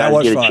 And if you guys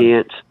get a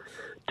chance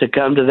to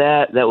come to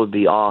that would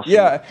be awesome.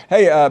 Yeah.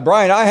 Hey,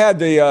 Brian, I had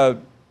the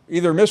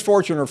either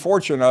misfortune or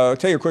fortune. I'll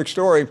tell you a quick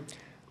story.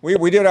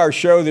 We did our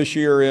show this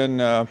year in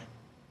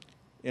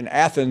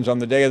Athens on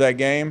the day of that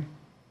game.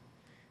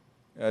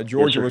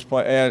 Georgia was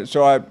playing, and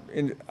so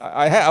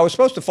I was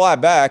supposed to fly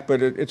back,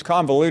 but it's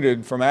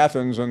convoluted from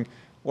Athens. And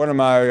one of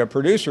my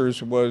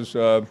producers was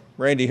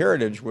Randy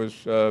Heritage,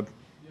 is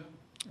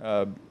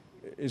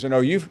an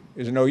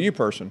OU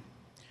person.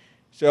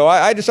 So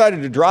I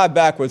decided to drive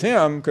back with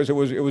him because it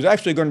was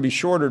actually going to be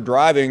shorter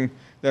driving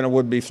than it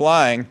would be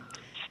flying.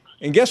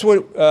 And guess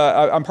what?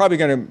 I'm probably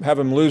going to have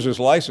him lose his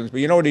license.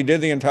 But you know what he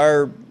did the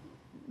entire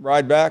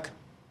ride back?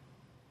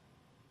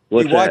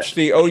 He watched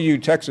the OU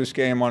Texas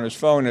game on his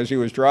phone as he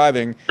was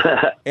driving.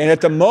 And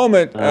at the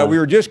moment, we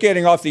were just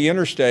getting off the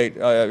interstate.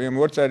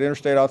 What's that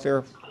interstate out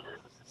there?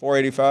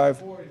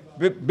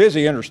 485?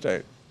 Busy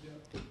interstate.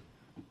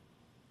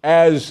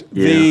 As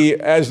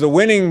the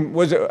winning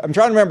was, I'm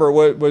trying to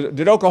remember,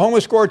 did Oklahoma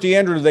score at the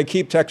end or did they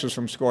keep Texas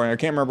from scoring? I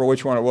can't remember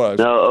which one it was.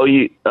 No,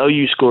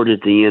 OU scored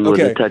at the end with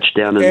a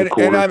touchdown in the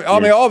corner. And I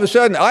mean, all of a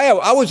sudden,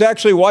 I was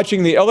actually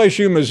watching the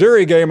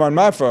LSU-Missouri game on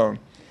my phone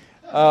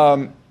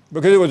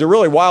because it was a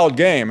really wild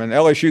game, and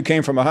LSU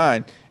came from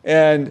behind.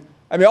 And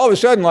I mean, all of a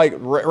sudden, like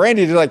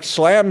Randy just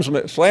slams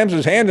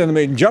his hand into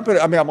me and jumping.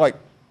 I mean, I'm like,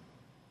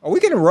 are we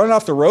going to run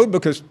off the road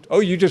because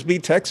OU just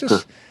beat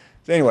Texas?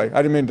 So anyway,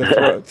 I didn't mean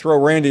to throw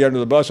Randy under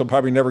the bus. He'll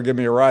probably never give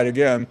me a ride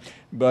again.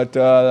 But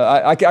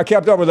I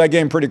kept up with that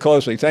game pretty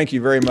closely. Thank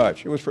you very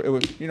much. It was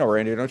you know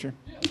Randy, don't you?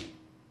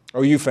 Yeah.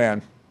 OU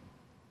fan.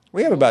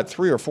 We have about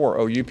 3 or 4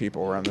 OU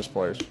people around this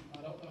place.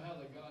 I don't know how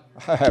they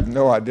got here. I have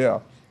no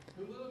idea.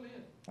 Who let them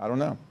in? I don't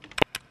know.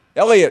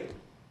 Elliot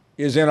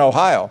is in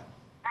Ohio.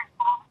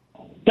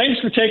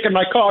 Thanks for taking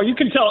my call. You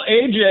can tell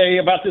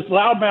AJ about this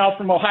loudmouth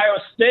from Ohio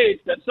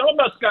State that some of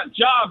us got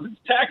jobs. It's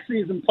tax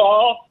season,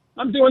 Paul.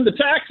 I'm doing the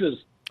taxes.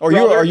 Oh,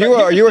 are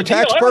you a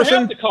tax person? I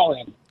don't have to call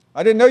in.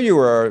 I didn't know you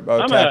were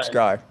a tax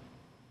guy.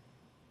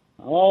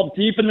 All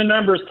deep in the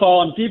numbers,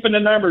 Paul. I'm deep in the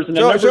numbers. And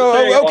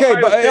Okay,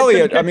 but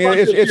Elliot, I mean,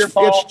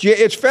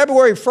 it's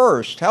February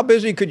 1st. How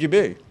busy could you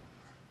be?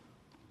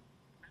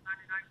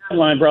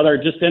 Deadline, brother,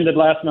 just ended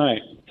last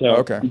night. So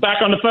okay. I'm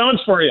back on the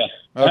phones for you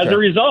as a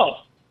result.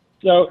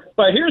 So,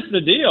 but here's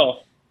the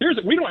deal.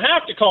 We don't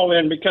have to call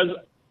in because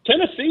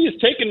Tennessee is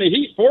taking the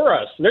heat for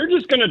us. They're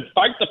just going to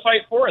fight the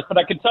fight for us. But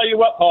I can tell you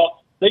what,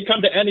 Paul, they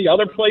come to any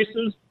other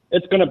places,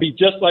 it's going to be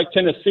just like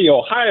Tennessee.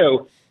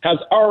 Ohio has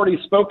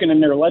already spoken in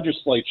their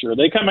legislature.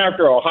 They come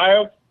after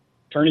Ohio,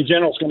 Attorney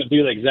General's going to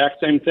do the exact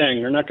same thing.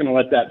 They're not going to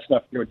let that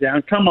stuff go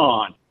down. Come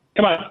on.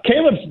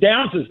 Caleb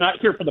Downs is not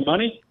here for the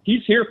money.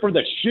 He's here for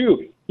the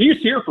shoe. He's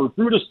here for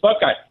Brutus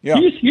Buckeye. Yeah.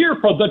 He's here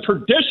for the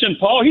tradition,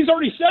 Paul. He's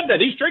already said that.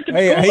 He's drinking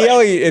Kool-Aid. Hey,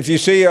 Elliot, if you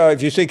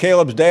see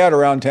Caleb's dad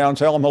around town,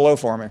 tell him hello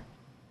for me.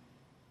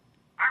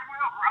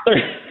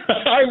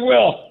 I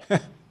will.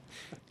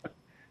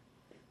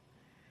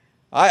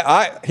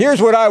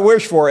 Here's what I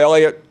wish for,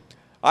 Elliot.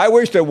 I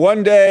wish that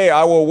one day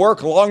I will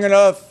work long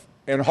enough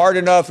and hard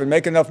enough and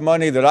make enough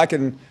money that I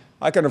can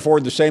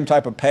afford the same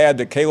type of pad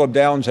that Caleb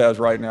Downs has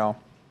right now.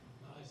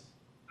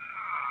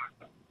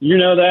 You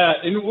know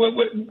that.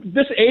 And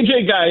this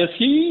AJ guy, is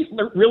he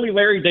really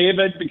Larry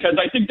David? Because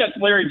I think that's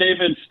Larry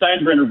David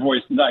Steinbrenner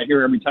voice that I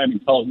hear every time he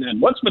calls in.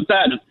 What's with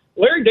that? Has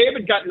Larry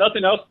David got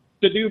nothing else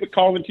to do but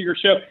call into your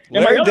show?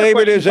 Larry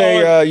David is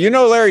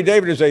Larry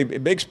David is a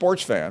big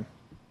sports fan.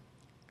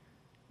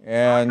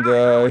 And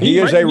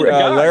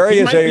Larry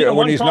is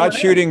when he's not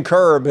shooting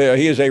curb,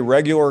 he is a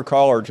regular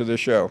caller to the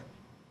show.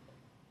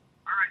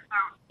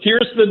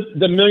 Here's the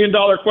 $1 million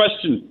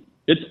question.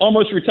 It's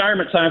almost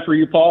retirement time for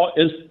you, Paul.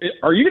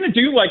 Are you going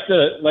to do like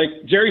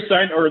Jerry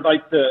Sein or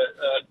like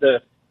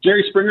the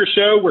Jerry Springer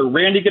show where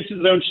Randy gets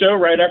his own show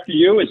right after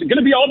you? Is it going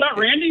to be all about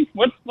Randy?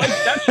 What's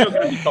that show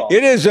going to be called?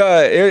 It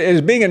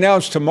is being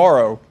announced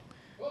tomorrow.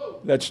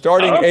 That's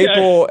starting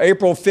April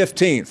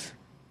 15th.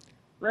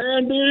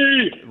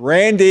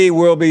 Randy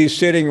will be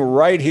sitting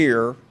right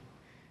here,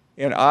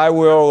 and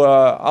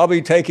I'll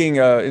be taking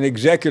an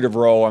executive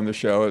role on the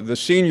show.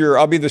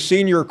 I'll be the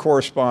senior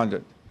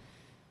correspondent.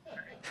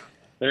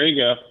 There you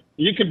go.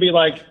 You could be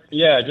like,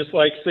 just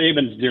like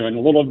Saban's doing, a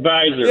little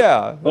advisor.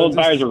 Yeah. Little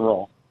advisor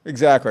role.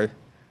 Exactly.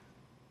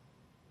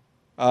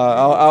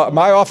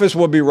 My office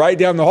will be right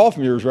down the hall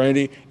from yours,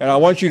 Randy, and I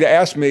want you to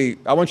ask me.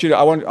 I'm going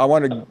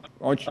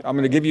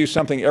to give you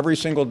something every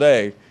single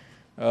day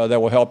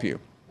that will help you.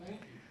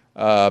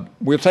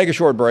 We'll take a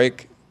short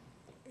break,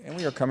 and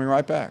we are coming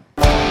right back.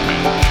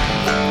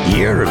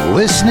 You're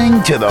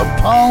listening to the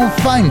Paul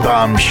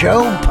Feinbaum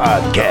Show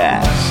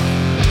podcast.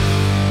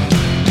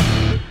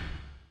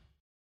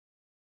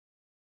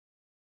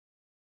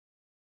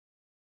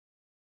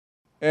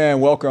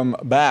 And welcome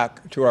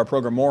back to our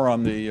program. More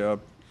on the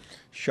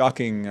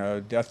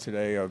shocking death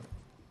today of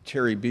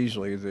Terry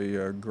Beasley,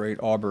 the great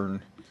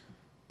Auburn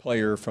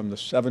player from the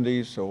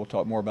 70s. So we'll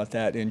talk more about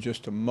that in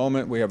just a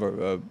moment. We have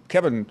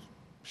Kevin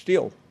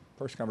Steele,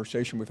 first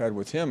conversation we've had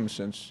with him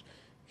since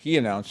he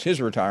announced his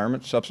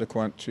retirement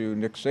subsequent to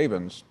Nick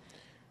Saban's.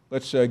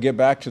 Let's get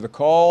back to the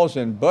calls,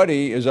 and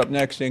Buddy is up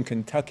next in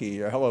Kentucky.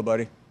 Hello,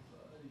 Buddy.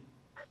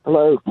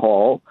 Hello,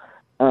 Paul.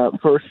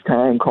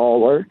 First-time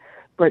caller.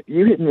 But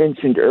you had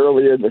mentioned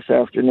earlier this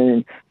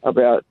afternoon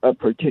about a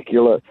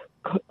particular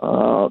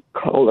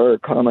color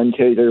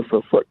commentator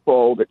for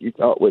football that you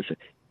thought was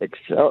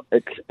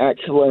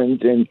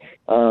excellent and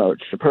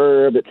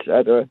superb,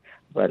 etc.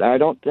 But I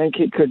don't think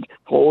he could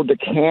hold a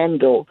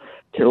candle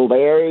to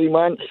Larry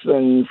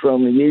Munson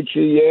from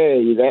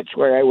UGA. That's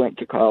where I went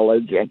to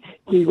college, and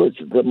he was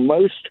the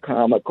most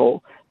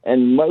comical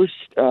and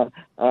most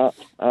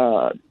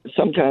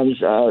sometimes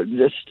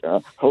just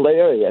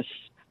hilarious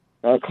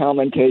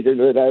commentator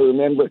that I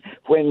remember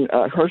when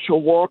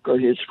Herschel Walker,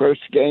 his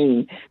first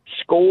game,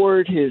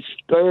 scored his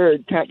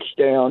third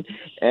touchdown,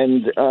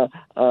 and it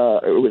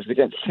was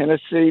against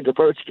Tennessee, the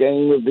first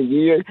game of the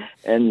year,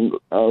 and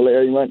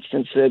Larry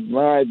Munson said,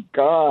 "My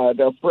God,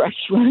 a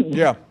freshman!"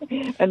 Yeah.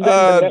 And then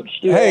the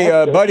next year,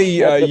 hey, Buddy,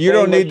 you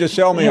don't need to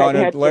sell me on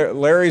it.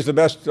 Larry's the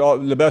best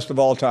of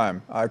all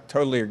time. I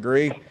totally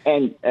agree.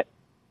 And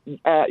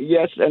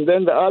yes, and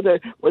then the other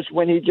was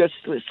when he just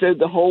said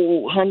the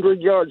whole 100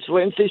 yards,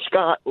 Lindsey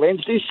Scott,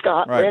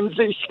 right.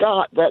 Lindsey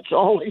Scott. That's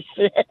all he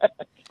said.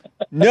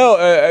 No,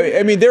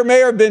 I mean, there may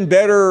have been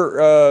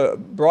better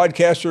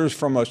broadcasters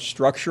from a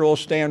structural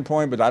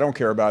standpoint, but I don't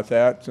care about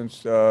that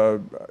since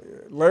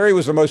Larry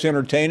was the most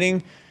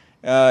entertaining.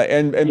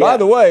 And yeah. By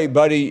the way,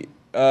 Buddy,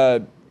 a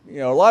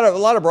lot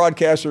of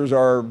broadcasters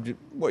are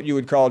what you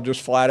would call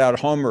just flat out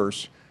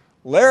homers.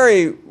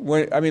 Larry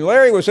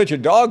was such a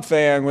Dog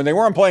fan. When they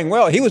weren't playing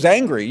well, he was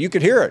angry. You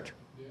could hear it.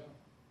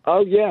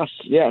 Oh yes,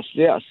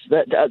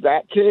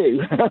 that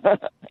too.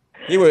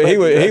 He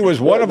was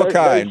one of a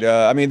kind.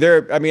 I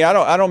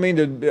don't mean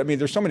to. I mean,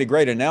 there's so many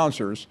great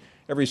announcers.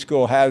 Every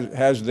school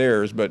has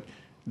theirs, but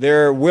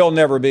there will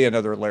never be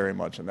another Larry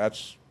Munson.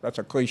 That's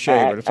a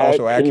cliche, but it's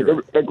also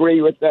accurate. I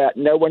agree with that.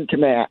 No one to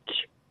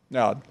match.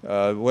 Now,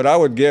 what I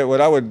would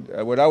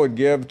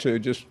give to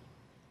just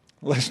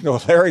Listen to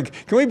Larry.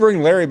 Can we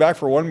bring Larry back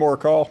for one more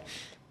call?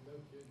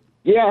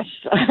 Yes,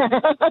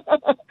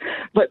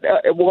 but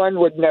one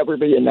would never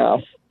be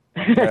enough.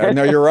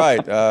 No, you're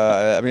right.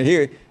 I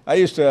mean, I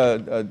used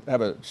to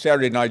have a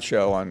Saturday night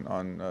show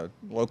on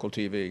local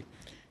TV.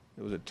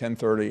 It was at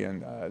 10:30,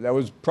 and that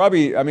was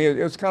probably, I mean,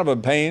 it was kind of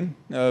a pain,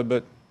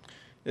 but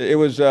it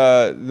was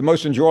the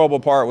most enjoyable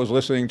part was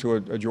listening to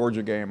a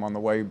Georgia game on the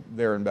way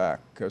there and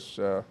back, because,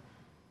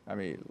 I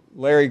mean,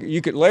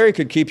 Larry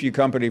could keep you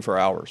company for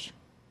hours.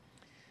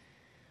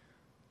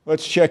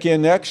 Let's check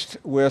in next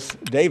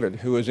with David,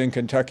 who is in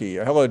Kentucky.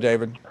 Hello,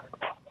 David.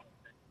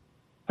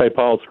 Hey,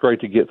 Paul, it's great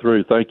to get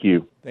through. Thank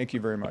you. Thank you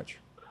very much.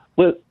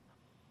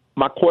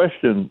 My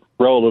question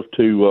relative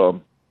to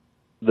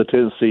the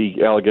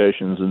Tennessee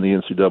allegations in the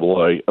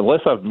NCAA,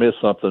 unless I've missed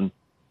something,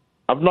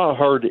 I've not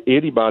heard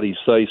anybody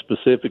say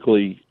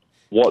specifically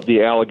what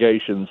the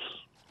allegations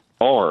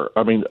are.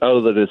 I mean,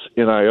 other than it's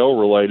NIL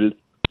related,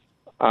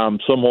 I'm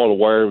somewhat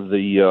aware of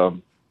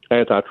the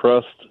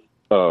antitrust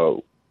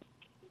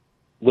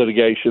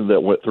litigation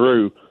that went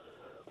through,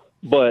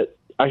 but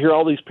I hear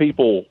all these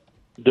people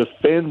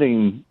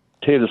defending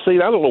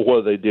Tennessee. I don't know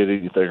whether they did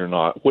anything or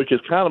not, which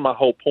is kind of my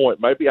whole point.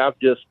 Maybe I've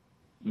just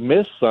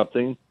missed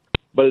something,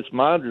 but it's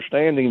my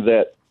understanding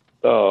that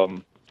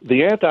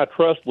the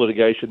antitrust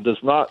litigation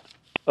does not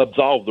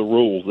absolve the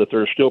rules, that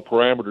there are still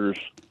parameters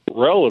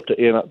relative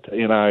to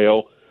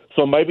NIL.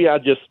 So maybe I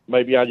just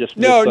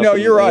no,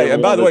 you're right.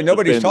 And by the way,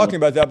 nobody's talking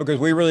about that because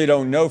we really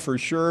don't know for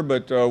sure.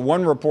 But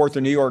one report,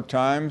 the New York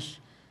Times,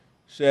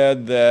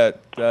 said that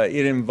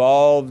it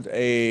involved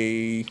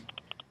a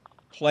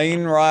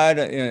plane ride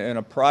in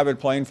a private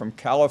plane from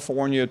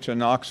California to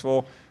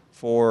Knoxville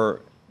for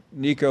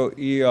Nico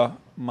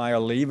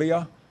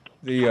Iamaleava,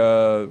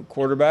 the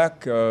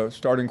quarterback,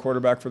 starting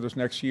quarterback for this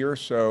next year.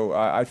 So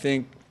I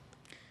think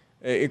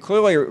it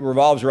clearly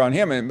revolves around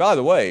him. And by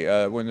the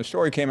way, when the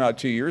story came out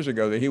 2 years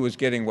ago that he was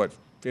getting, what,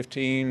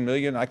 $15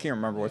 million? I can't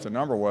remember what the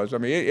number was. I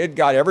mean, it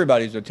got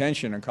everybody's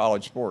attention in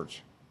college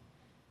sports.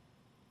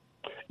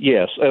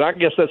 Yes, and I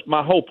guess that's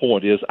my whole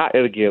point is,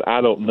 and again,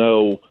 I don't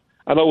know.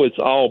 I know it's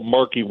all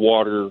murky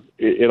water,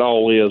 it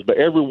all is, but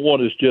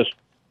everyone is just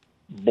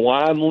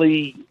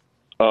blindly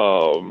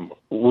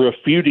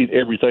refuting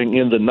everything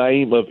in the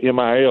name of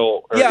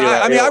NIL.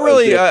 Yeah, I mean, I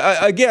really,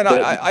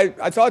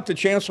 I thought the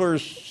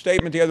chancellor's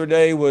statement the other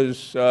day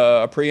was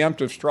a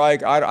preemptive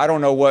strike. I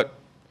don't know what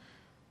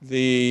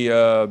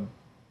the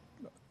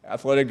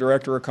athletic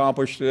director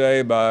accomplished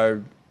today by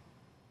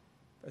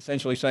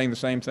essentially saying the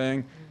same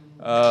thing.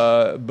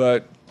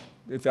 But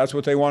if that's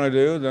what they want to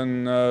do,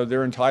 then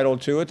they're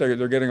entitled to it.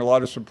 They're getting a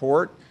lot of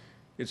support.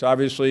 It's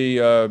obviously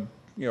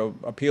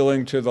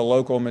appealing to the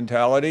local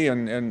mentality,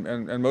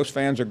 and most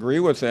fans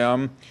agree with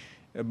them.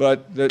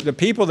 But the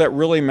people that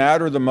really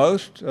matter the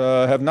most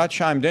have not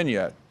chimed in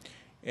yet,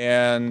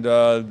 and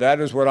that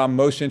is what I'm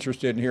most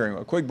interested in hearing.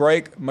 A quick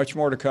break. Much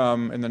more to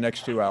come in the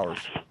next 2 hours.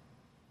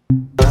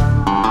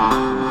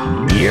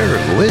 You're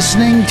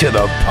listening to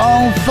the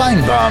Paul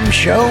Feinbaum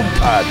Show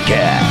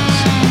podcast.